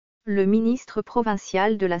Le ministre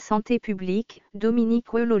provincial de la Santé publique,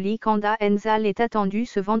 Dominique Weloli Kanda Enzal, est attendu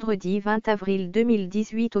ce vendredi 20 avril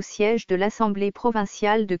 2018 au siège de l'Assemblée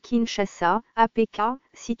provinciale de Kinshasa, APK,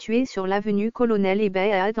 situé sur l'avenue Colonel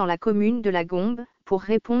Ebea dans la commune de la Gombe, pour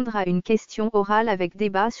répondre à une question orale avec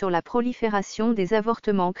débat sur la prolifération des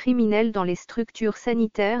avortements criminels dans les structures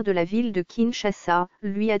sanitaires de la ville de Kinshasa,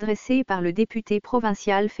 lui adressée par le député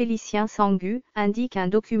provincial Félicien Sangu, indique un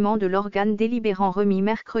document de l'organe délibérant remis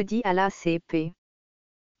mercredi à l'ACP.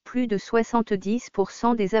 Plus de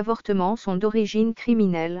 70% des avortements sont d'origine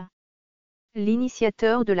criminelle.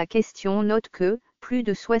 L'initiateur de la question note que, plus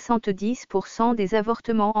de 70% des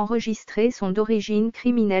avortements enregistrés sont d'origine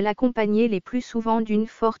criminelle, accompagnés les plus souvent d'une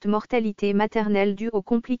forte mortalité maternelle due aux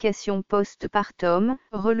complications post-partum,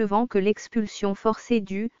 relevant que l'expulsion forcée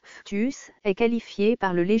du fœtus est qualifiée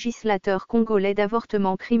par le législateur congolais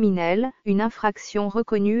d'avortement criminel, une infraction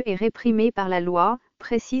reconnue et réprimée par la loi,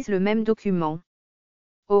 précise le même document.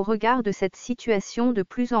 Au regard de cette situation de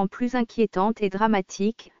plus en plus inquiétante et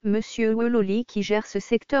dramatique, M. Weloli, qui gère ce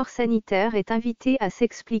secteur sanitaire, est invité à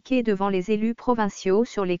s'expliquer devant les élus provinciaux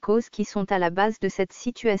sur les causes qui sont à la base de cette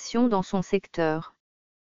situation dans son secteur.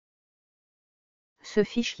 Ce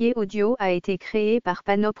fichier audio a été créé par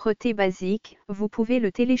Panopre Basic, vous pouvez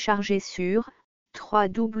le télécharger sur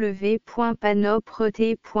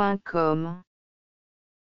www.panopret.com.